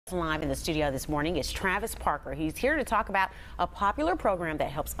Live in the studio this morning is Travis Parker. He's here to talk about a popular program that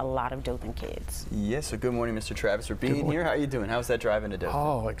helps a lot of Dothan kids. Yes, so good morning, Mr. Travis, for being here. How are you doing? How's that driving to Dothan?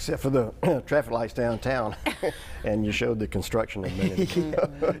 Oh, except for the traffic lights downtown. And you showed the construction a minute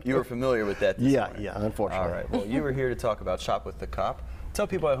ago. You were familiar with that this morning. Yeah, unfortunately. All right, well, you were here to talk about Shop with the Cop. Tell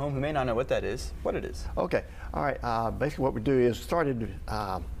people at home who may not know what that is, what it is. Okay, all right, basically what we do is started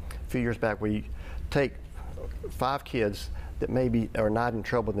a few years back. We take 5 kids that maybe are not in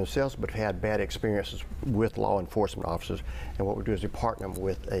trouble themselves but have had bad experiences with law enforcement officers, and what we do is we partner them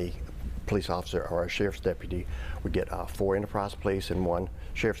with a police officer or a sheriff's deputy. We get 4 Enterprise police and 1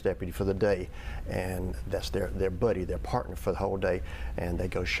 sheriff's deputy for the day, and that's their buddy, their partner for the whole day, and they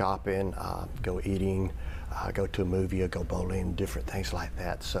go shopping, go eating, go to a movie or go bowling, different things like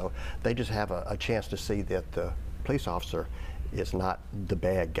that. So they just have a chance to see that the police officer is not the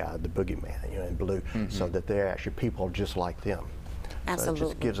bad guy, the boogeyman, you know, in blue, so that they're actually people just like them. Absolutely. So it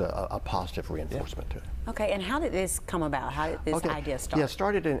just gives a positive reinforcement to it. Okay, and how did this come about? How did this idea start? Yeah, it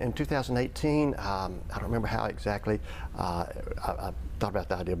started in 2018. I don't remember how exactly. I thought about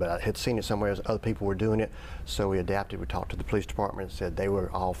the idea, but I had seen it somewhere as other people were doing it, so we adapted. We talked to the police department and said they were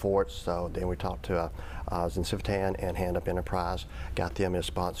all for it, so then we talked to Civitan and Hand Up Enterprise, got them as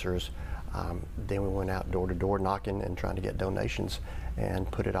sponsors. Then we went out door to door knocking and trying to get donations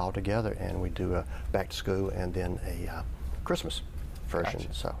and put it all together, and we do a back to school and then a Christmas version.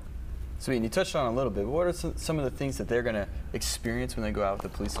 Gotcha. Sweet, and you touched on it a little bit. What are some of the things that they're going to experience when they go out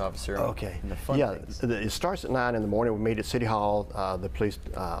with the police officer? Okay. And the fun things? It starts at 9 in the morning. We meet at City Hall. The police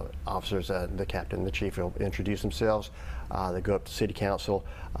officers, the captain, the chief will introduce themselves. They go up to City Council.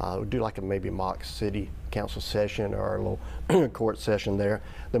 We do like a maybe mock City Council session or a little court session there.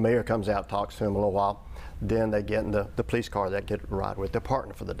 The mayor comes out, talks to them a little while. Then they get in the police car that get a ride with their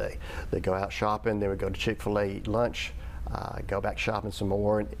partner for the day. They go out shopping. Then we go to Chick-fil-A, eat lunch. Go back shopping some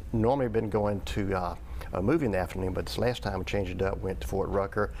more. Normally been going to a movie in the afternoon, but this last time we changed it up, went to Fort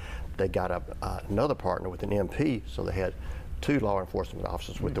Rucker. They got another partner with an MP, so they had 2 law enforcement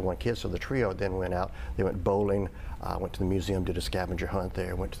officers with the 1 kid. So the trio then went out. They went bowling, went to the museum, did a scavenger hunt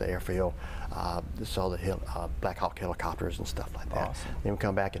there, went to the airfield, saw the Black Hawk helicopters and stuff like that. Awesome. Then we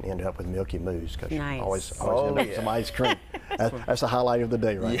come back and ended up with Milky Moose, because Nice. you always end up with some ice cream. That's the highlight of the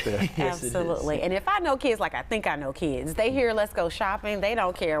day right there. Yes, Absolutely. And if I know kids like I think I know kids, they hear let's go shopping, they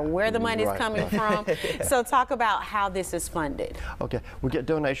don't care where the money's coming from. So talk about how this is funded. Okay, we get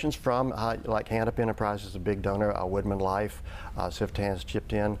donations from like Hand Up Enterprise is a big donor, Woodman Life, Civitan's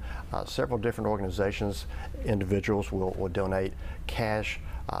chipped in, several different organizations, individuals will donate cash,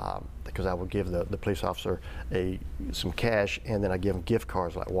 because I will give the police officer some cash, and then I give them gift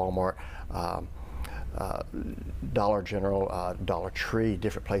cards like Walmart, Dollar General, Dollar Tree,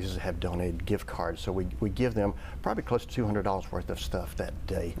 different places have donated gift cards. So we give them probably close to $200 worth of stuff that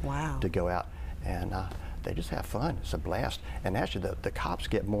day. Wow. To go out, and they just have fun. It's a blast. And actually the cops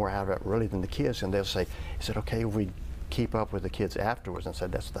get more out of it really than the kids, and they'll say, is it okay if we keep up with the kids afterwards? And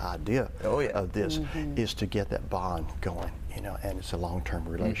said that's the idea of this, is to get that bond going, you know, and it's a long-term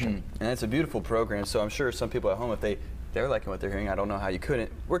relation. And it's a beautiful program, so I'm sure some people at home, if they're liking what they're hearing, I don't know how you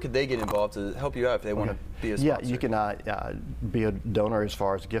couldn't. Where could they get involved to help you out if they want to be a sponsor? Yeah, you can be a donor as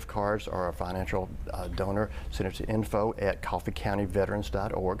far as gift cards or a financial donor. Send it to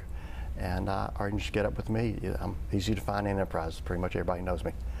info@coffeecountyveterans.org, and or you can just get up with me. I'm easy to find in Enterprise. Pretty much everybody knows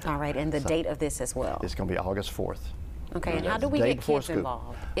me. All right, and the date of this as well. It's going to be August 4th. Okay, and how do we get kids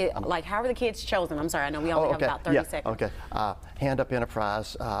involved? Like, how are the kids chosen? I'm sorry, I know we only have about 30 seconds. Okay. Hand Up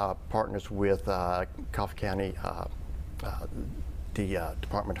Enterprise partners with Coffee County, the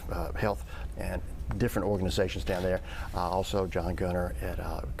Department of Health, and different organizations down there. Also, John Gunner at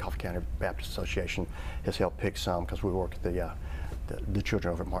Coffee County Baptist Association has helped pick some, because we work at the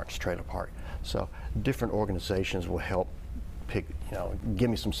children over at Martin's Trailer Park. So different organizations will help pick, you know, give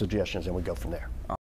me some suggestions, and we go from there.